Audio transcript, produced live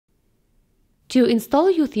To install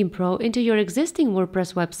YOOtheme Pro into your existing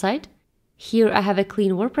WordPress website, here I have a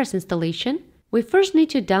clean WordPress installation, we first need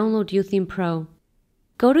to download YOOtheme Pro.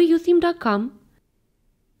 Go to YOOtheme.com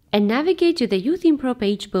and navigate to the YOOtheme Pro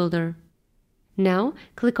page builder. Now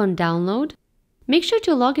click on Download. Make sure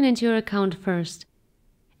to log in into your account first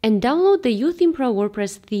and download the YOOtheme Pro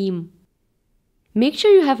WordPress theme. Make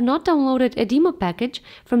sure you have not downloaded a demo package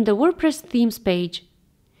from the WordPress themes page.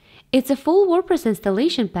 It's a full WordPress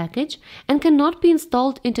installation package and cannot be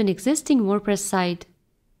installed into an existing WordPress site.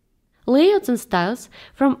 Layouts and styles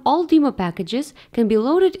from all demo packages can be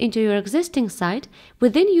loaded into your existing site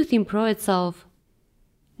within YOOtheme Pro itself.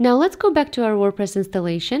 Now let's go back to our WordPress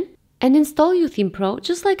installation and install YOOtheme Pro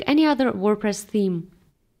just like any other WordPress theme.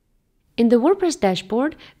 In the WordPress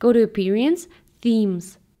dashboard, go to Appearance,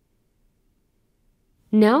 Themes.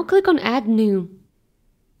 Now click on Add New,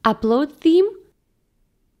 Upload Theme,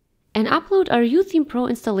 and upload our YOOtheme Pro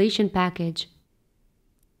installation package.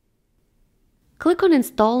 Click on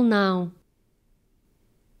Install Now.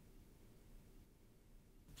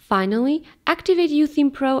 Finally, activate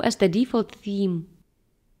YOOtheme Pro as the default theme.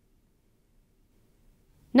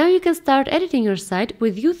 Now you can start editing your site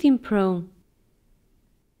with YOOtheme Pro.